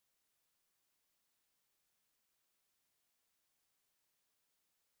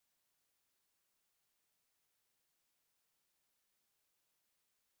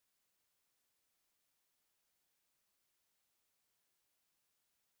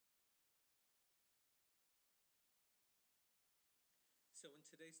So in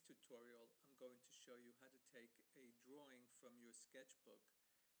today's tutorial, I'm going to show you how to take a drawing from your sketchbook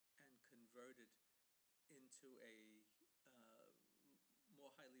and convert it into a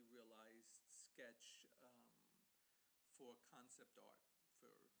more highly realized sketch for concept art,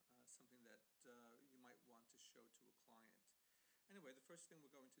 for something that you might want to show to a client. Anyway, the first thing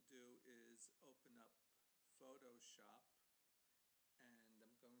we're going to do is open up Photoshop, and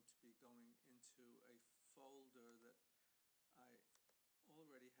I'm going to be going into a folder that I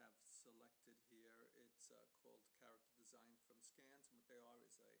already have selected here. It's called Character Design from Scans, and what they are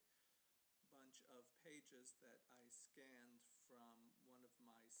is a bunch of pages that I scanned from one of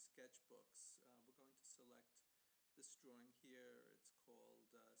my sketchbooks. We're going to select this drawing here. It's called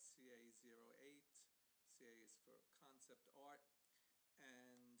cs3. CA is for concept art,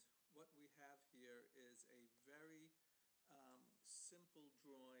 and what we have here is a very simple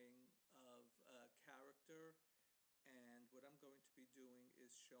drawing of a character. And what I'm going to be doing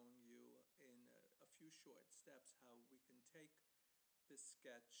is showing you in a few short steps how we can take this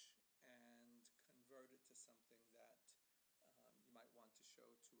sketch and convert it to something that you might want to show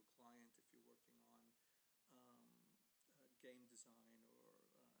to a client if you're working on game design or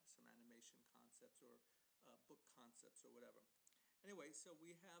some animation concepts or book concepts or whatever. Anyway, so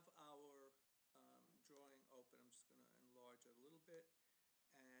we have our drawing open. I'm just going to enlarge it a little bit.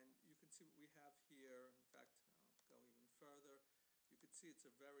 And you can see what we have here. In fact, I'll go even further. You can see it's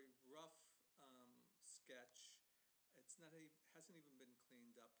a very rough sketch. Hasn't even been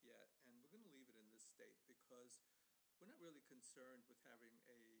cleaned up yet, and we're going to leave it in this state because we're not really concerned with having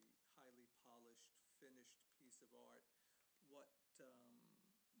a highly polished, finished piece of art. What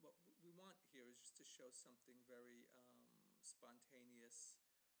we want here is just to show something very spontaneous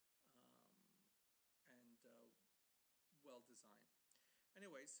and well designed.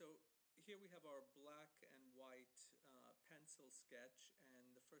 Anyway, so here we have our black and white pencil sketch,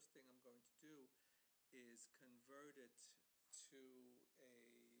 and the first thing I'm going to do is convert it to a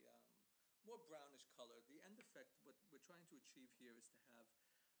more brownish color. The end effect, what we're trying to achieve here is to have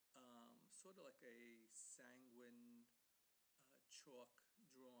sort of like a sanguine chalk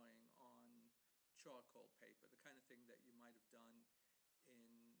drawing on charcoal paper, the kind of thing that you might have done in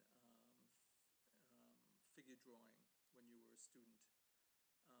figure drawing when you were a student.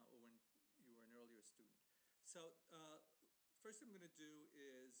 Or when you were an earlier student. So first thing I'm going to do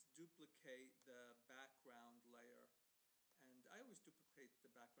is duplicate the background layer. And I always duplicate the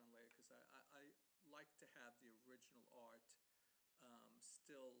background layer because I like to have the original art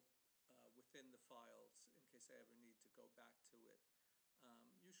still within the files in case I ever need to go back to it.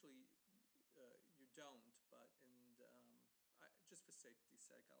 Usually you don't, but just for safety's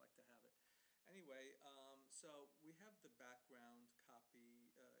sake, I like to have it. Anyway, so we have the background copy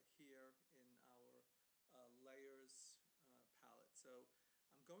here in our layers palette. So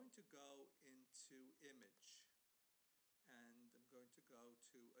I'm going to go into image, and I'm going to go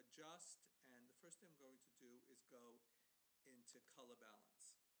to adjust, and the first thing I'm going to do is go into color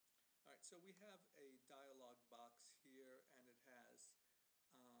balance. All right, so we have a dialog box here, and it has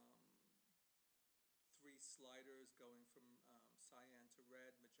three sliders going from cyan to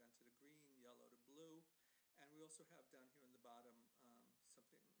red, magenta to green, yellow to blue, and we also have down here in the bottom some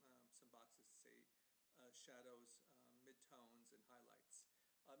boxes say shadows, midtones, and highlights.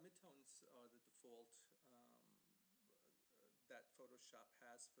 Midtones are the default that Photoshop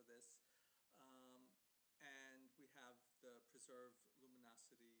has for this. And we have the preserve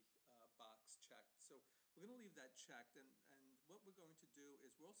luminosity box checked. So we're going to leave that checked, and what we're going to do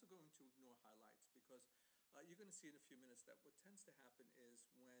is we're also going to ignore highlights because you're going to see in a few minutes that what tends to happen is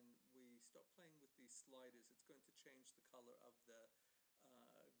when we start playing with these sliders, it's going to change the color of the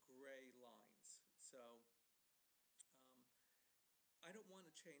gray lines. So I don't want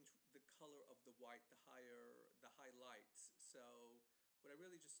to change the color of the white, the highlights. So what I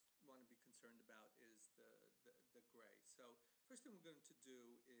really just want to be concerned about is the gray. So first thing we're going to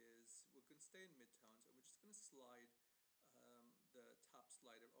do is we're going to stay in midtones, and we're just going to slide the top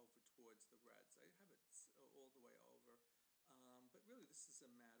slider over towards the reds. I have it all the way over, but really this is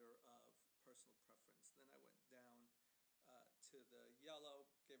a matter of personal preference. Then I went down to the yellow,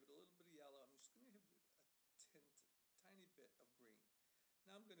 gave it a little bit of yellow. I'm just going to give it a tiny bit of green.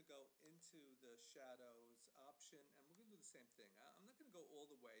 Now I'm going to go into the shadows option, and we're going to do the same thing. I'm not going to go all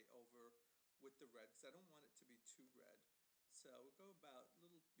the way over with the red because I don't want it to be too red. So we'll go about a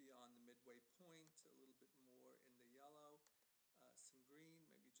little beyond the midway point, a little bit more in the yellow, some green,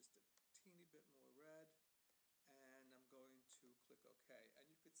 maybe just a teeny bit more red, and I'm going to click OK. And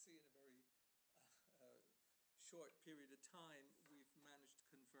you could see in a very short period of time we've managed to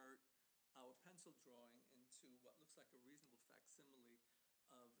convert our pencil drawing into what looks like a reasonable facsimile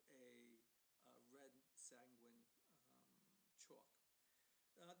of a red sanguine chalk.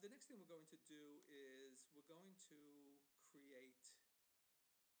 The next thing we're going to do is we're going to create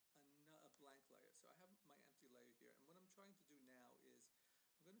a blank layer. So I have my empty layer here, and what I'm trying to do now is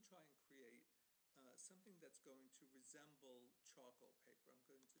I'm going to try and create something that's going to resemble charcoal paper. I'm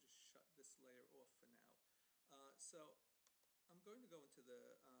going to just shut this layer off for now. So I'm going to go into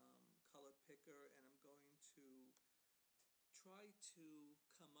the color picker, and I'm going to try to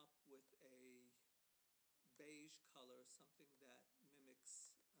come up with a beige color, something that mimics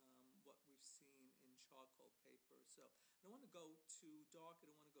what we've seen in charcoal paper. So I don't want to go too dark, I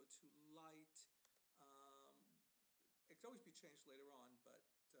don't want to go too light. It could always be changed later on, but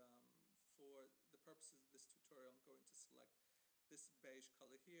for the purposes of this tutorial, I'm going to select this beige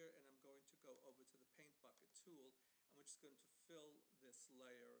color here, and I'm going to go over to the paint bucket tool, and we're just going to fill this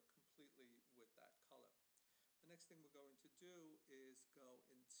layer completely with that color. The next thing we're going to do is go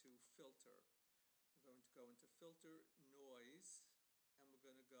into filter. We're going to go into filter, noise, and we're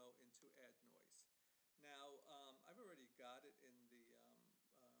going to go into add noise. Now, I've already got it in the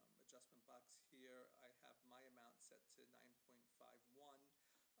adjustment box here. I have my amount set to 9.51.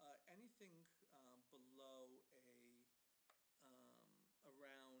 Anything below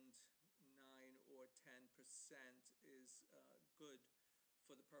around 9 or 10% is good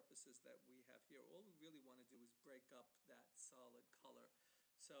for the purposes that we have here. All we really want to do is break up that solid color.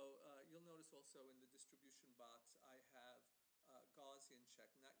 So you'll notice also in the distribution box I have Gaussian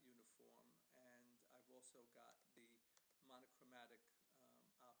check, not uniform, and I've also got the monochromatic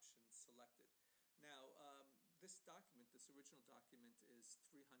option selected. Now this document, this original document, is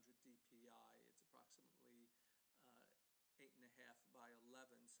 300 dpi. It's approximately 8.5 by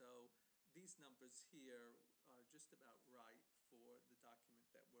 11. So these numbers here are just about right for the document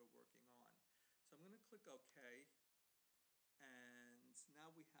that we're working on. So I'm going to click OK, and now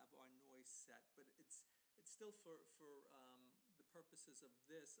we have our noise set, but it's still for the purposes of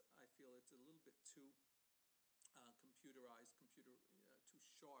this, I feel it's a little bit too computerized, too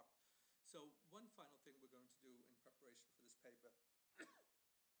sharp. So one final thing we're going to do in preparation for this paper,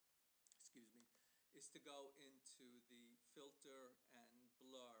 excuse me, is to go into the filter and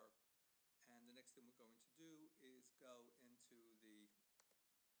blur, and the next thing we're going to do is go into the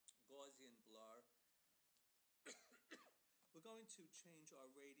Gaussian blur. We're going to change our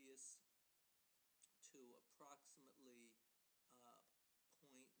radius to approximately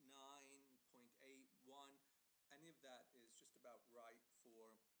 0.9, 0.81. Any of that is just about right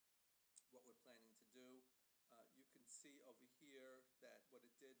for what we're planning to do. You can see over here that what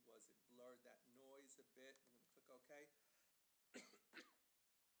it did was it blurred that noise a bit. I'm going to click OK.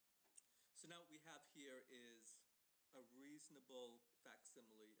 So now what we have here is a reasonable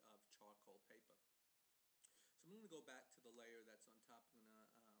facsimile of charcoal paper. So I'm going to go back to the layer that's on top. I'm going to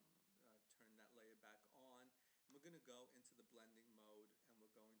turn that layer back on, and we're going to go into the blending mode, and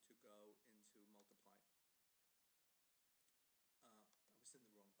we're going to go into multiply. I was in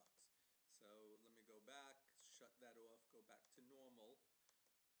the wrong box. So let me go back, shut that off, go back to normal,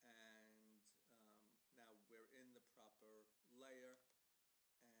 and now we're in the proper layer,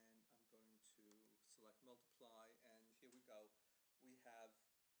 and I'm going to select multiply, and here we go. We have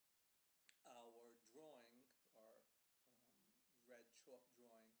our drawing, our red chalk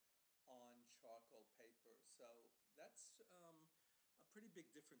drawing on charcoal paper. So that's a pretty big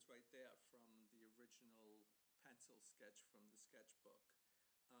difference right there from the original pencil sketch from the sketchbook.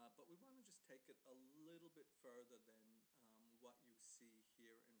 But we want to just take it a little bit further than what you see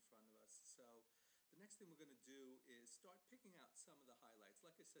here in front of us. So the next thing we're going to do is start picking out some of the highlights.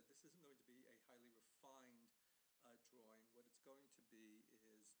 Like I said, this isn't going to be a highly refined drawing. What it's going to be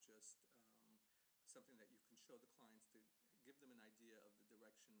is just something that you can show the clients to give them an idea of the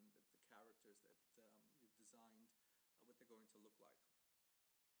direction that the characters that you've designed, what they're going to look like.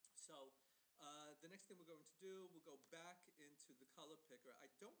 So the next thing we're going to do, we'll go back into the color picker. I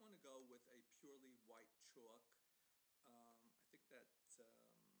don't want to go with a purely white chalk. I think that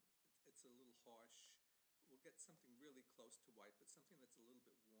it's a little harsh. We'll get something really close to white, but something that's a little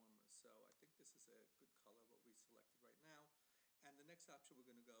bit warmer. So I think this is a good color, what we selected right now. And the next option we're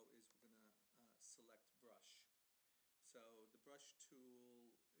going to go is we're going to select brush. So the brush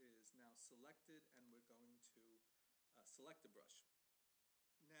tool is now selected, and we're going to select the brush.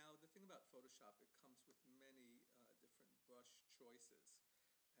 Now the thing about Photoshop, it comes with many different brush choices,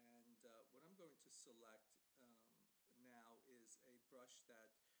 and what I'm going to select now is a brush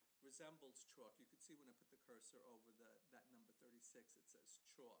that resembles chalk. You can see when I put the cursor over that number 36, it says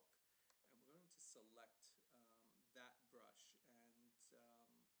chalk, and we're going to select that brush, and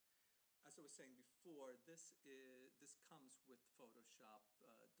as I was saying before, this comes with Photoshop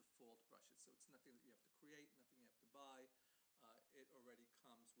default brushes, so it's nothing that you have to create, nothing you have to buy. It already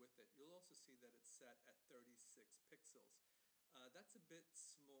comes with it. You'll also see that it's set at 36 pixels. That's a bit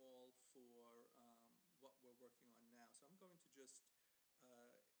small for what we're working on now. So I'm going to just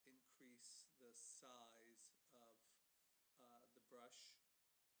increase the size of the brush.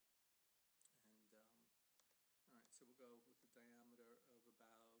 And all right, so we'll go with the diameter of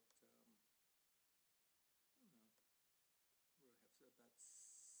about, I don't know, we'll have about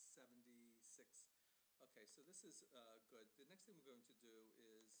 76. Okay, so this is good. The next thing we're going to do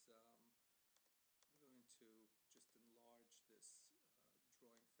is we're going to just enlarge this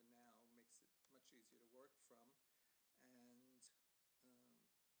drawing for now. Makes it much easier to work from. And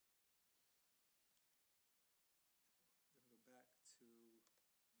we're going to go back to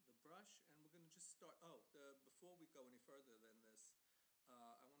the brush, and we're going to just start. Before we go any further than this,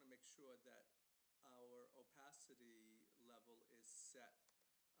 I want to make sure that our opacity level is set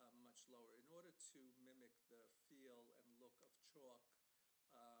much lower. In order to mimic the feel and look of chalk,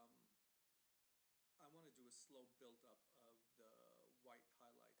 I want to do a slow build-up of the white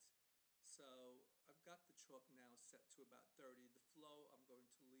highlights. So I've got the chalk now set to about 30. The flow I'm going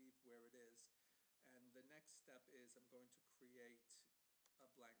to leave where it is. And the next step is I'm going to create a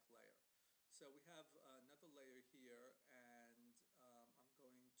blank layer. So we have another layer here, and I'm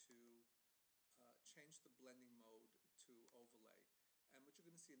going to change the blending mode to overlay. And what you're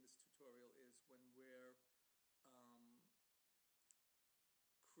going to see in this tutorial is when we're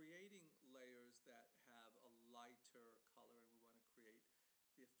creating layers that have a lighter color, and we want to create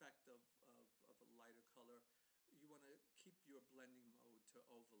the effect of a lighter color, you want to keep your blending mode to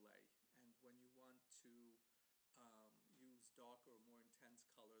overlay. And when you want to use darker or more intense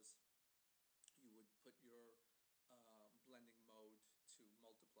colors, you would put your blending mode to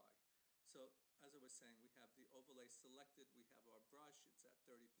multiply. So as I was saying, we have the overlay selected, we have our brush, it's at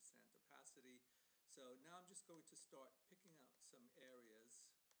 30% opacity. So now I'm just going to start picking out some areas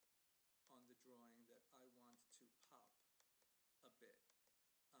on the drawing that I want to pop a bit.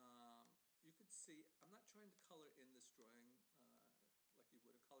 You could see I'm not trying to color in this drawing like you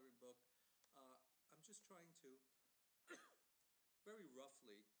would a coloring book. I'm just trying to very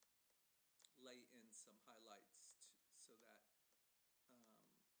roughly lay in some highlights so that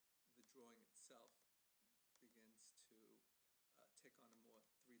the drawing itself begins to take on a more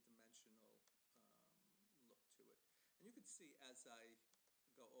three-dimensional look to it. And you can see as I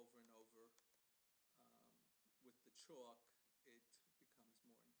go over and over with the chalk, it becomes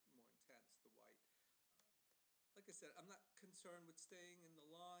more intense, the white. Like I said, I'm not concerned with staying in the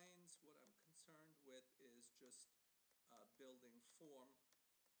lines. What I'm concerned with is just building form.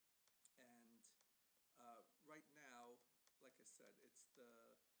 And right now, like I said, it's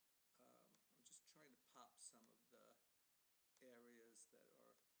I'm just trying to pop some of the areas that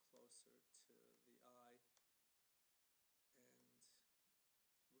are closer to the eye. And we're going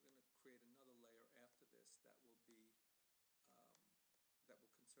to create another layer after this that will be that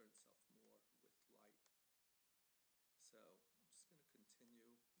will concern itself more with light. So I'm just going to continue.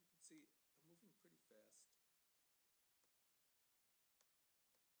 You can see I'm moving pretty fast.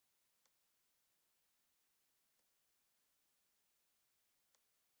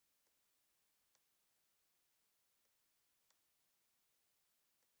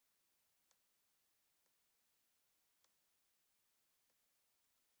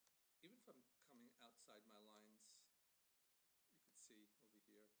 Even if I'm coming outside my lines, you could see over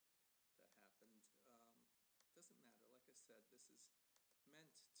here that happened. Doesn't matter. Like I said, this is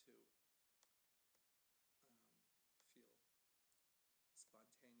meant to feel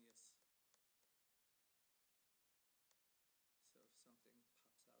spontaneous. So if something pops out a little bit from the lines,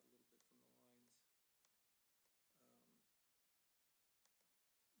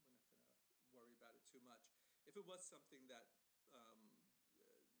 we're not going to worry about it too much. If it was something that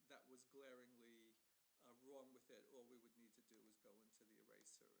that was glaringly wrong with it, all we would need to do is go into the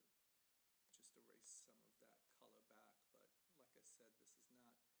eraser and just erase some of that color back. But like I said, this is not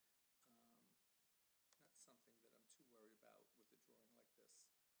something that I'm too worried about with a drawing like this.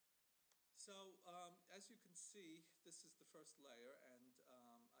 So as you can see, this is the first layer, and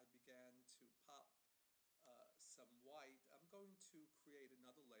I began to pop some white. I'm going to create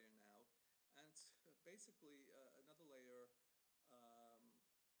another layer now, and it's basically another layer,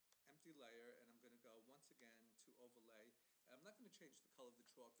 empty layer, and I'm going to go once again to overlay. And I'm not going to change the color of the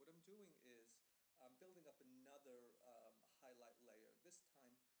chalk. What I'm doing is I'm building up another highlight layer. This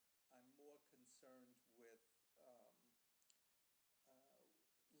time I'm more concerned with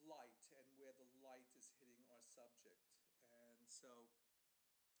light and where the light is hitting our subject. And so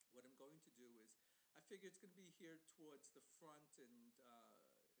what I'm going to figure it's going to be here towards the front and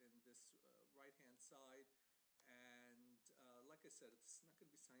in this right-hand side. And like I said, it's not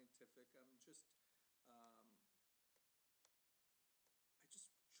going to be scientific. I just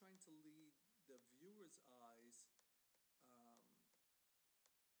trying to lead the viewer's eyes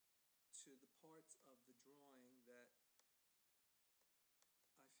to the parts of the drawing that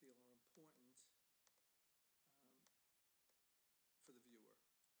I feel are important for the viewer.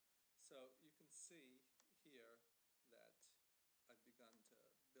 So you can see here that I've begun to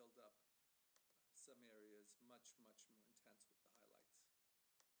build up some areas much more intense with the highlights.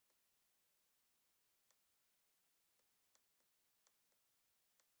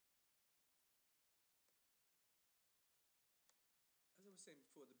 As I was saying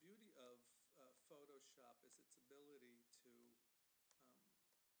before, the beauty of Photoshop is its ability to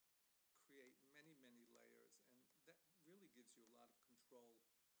create many layers, and that really gives you a lot of control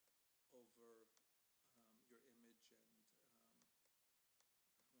over your image,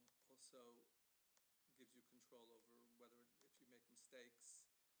 and also gives you control over whether, if you make mistakes,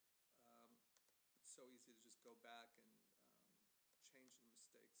 it's so easy to just go back and change the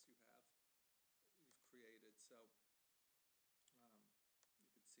mistakes you've created. So you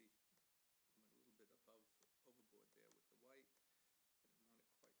could see I went a little bit overboard there with the white. I didn't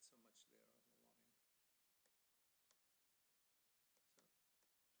want it quite so much there on the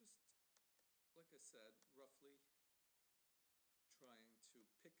line. So just like I said, roughly trying to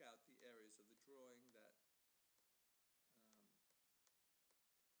pick out the areas of the drawing that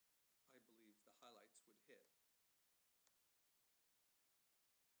I believe the highlights would hit.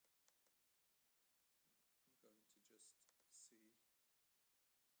 I'm going to just see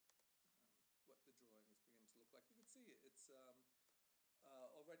what the drawing is beginning to look like. You can see it's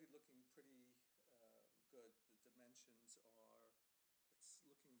already looking pretty good. The dimensions are, it's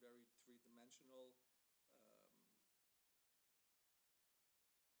looking very three-dimensional.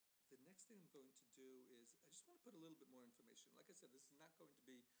 The next thing I'm going to do is I just want to put a little bit more information. Like I said, this is not going to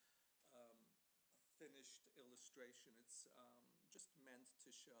be a finished illustration. It's just meant to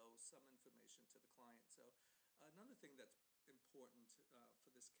show some information to the client. So another thing that's important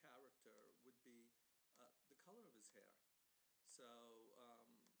for this character would be the color of his hair. So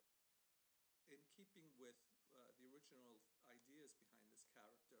in keeping with the original ideas behind this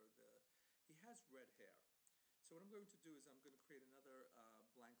character, he has red hair. So what I'm going to do is I'm going to create another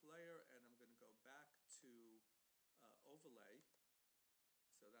blank layer, and I'm going to go back to overlay.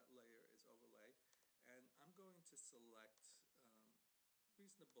 So that layer is overlay, and I'm going to select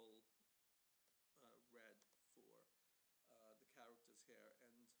reasonable red for the character's hair,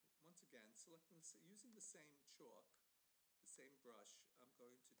 and once again using the same chalk, the same brush, I'm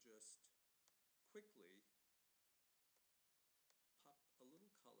going to just quickly pop a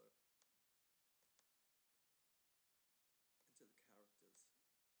little color into the character's hair.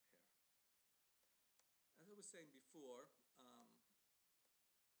 As I was saying before,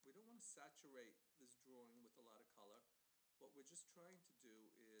 we don't want to saturate this drawing with a lot of color. What we're just trying to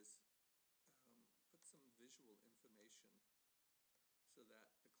do is put some visual information so that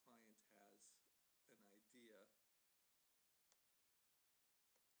the client has an idea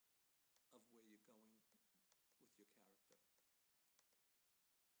of where you're going with your character.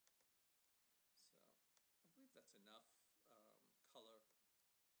 So I believe that's enough color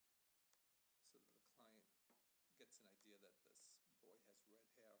so that the client gets an idea that this boy has red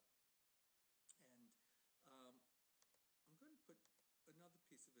hair. And I'm going to put another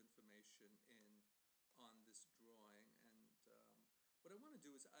piece of information in on this drawing, and what I want to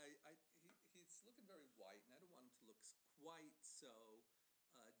do is he's looking very white, and I don't want him to look quite so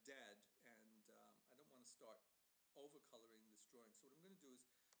dead, and I don't want to start overcoloring this drawing. So what I'm going to do is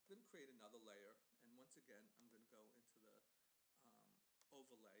I'm going to create another layer, and once again I'm going to go into the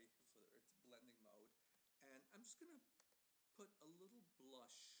overlay for its blending mode, and I'm just going to put a little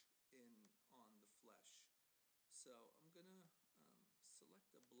blush in on the flesh. So I'm going to select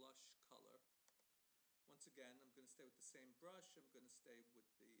a blush color. Once again, I'm going to stay with the same brush. I'm going to stay with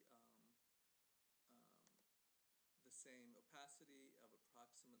the same opacity of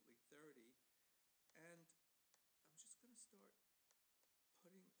approximately 30, and I'm just going to start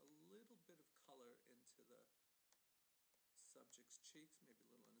putting a little bit of color into the subject's cheeks, maybe a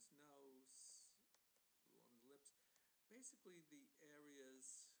little on his nose, a little on the lips. Basically the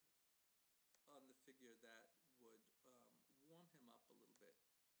areas on the figure that would warm him up a little bit.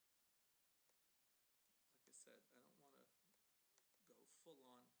 Like I said, I don't want to go full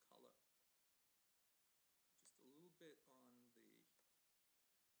on color. Just a little bit on the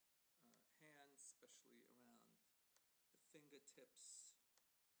hands, especially around the fingertips.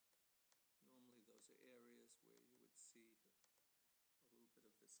 Normally those are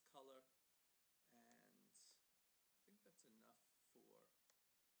this color, and I think that's enough for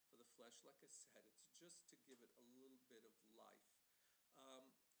the flesh. Like I said, it's just to give it a little bit of life. Um,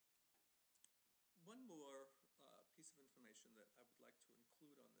 One more piece of information that I would like to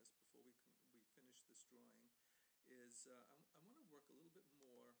include on this before we finish this drawing is I want to work a little bit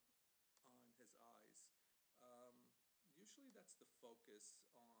more on his eyes. Usually that's the focus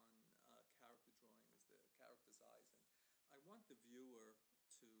on character drawing, is the character's eyes, and I want the viewer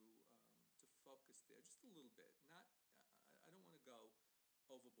to focus there just a little bit. Not I don't want to go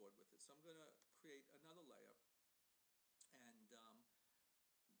overboard with it, so I'm going to create another layer, and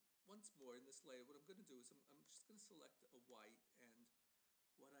once more in this layer, what I'm going to do is I'm just going to select a white, and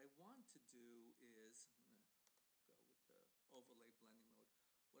what I want to do is, I'm going to go with the overlay blending mode.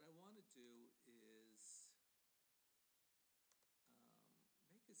 What I want to do is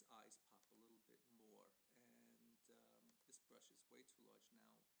make his eyes pop a little bit more, and this brush is way too large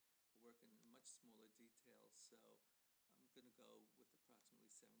now. We're working in much smaller details, so I'm going to go with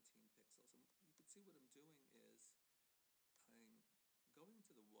approximately 17 pixels. And you can see what I'm doing is I'm going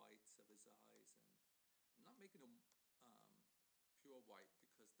into the whites of his eyes, and I'm not making them pure white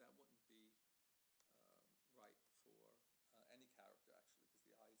because that wouldn't be right for any character, actually, because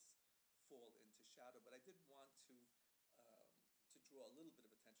the eyes fall into shadow. But I did want to draw a little bit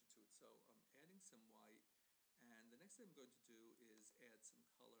of attention to it, so I'm adding some white, and the next thing I'm going to do is add some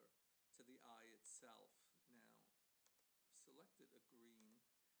color to the eye itself. Now, I've selected a green,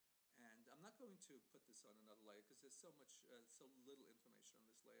 and I'm not going to put this on another layer because there's so little information on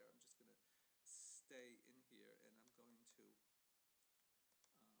this layer. I'm just going to stay in here, and I'm going to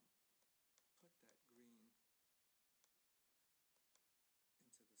put that green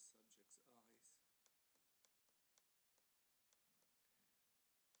into the subject's eyes. Okay,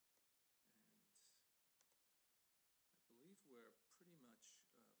 and I believe we're pretty much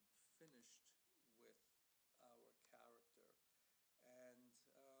finished with our character, and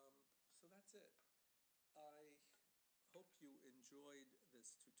so that's it. I hope you enjoyed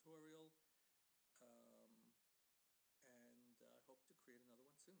this tutorial, and I hope to create another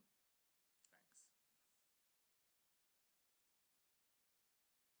one soon.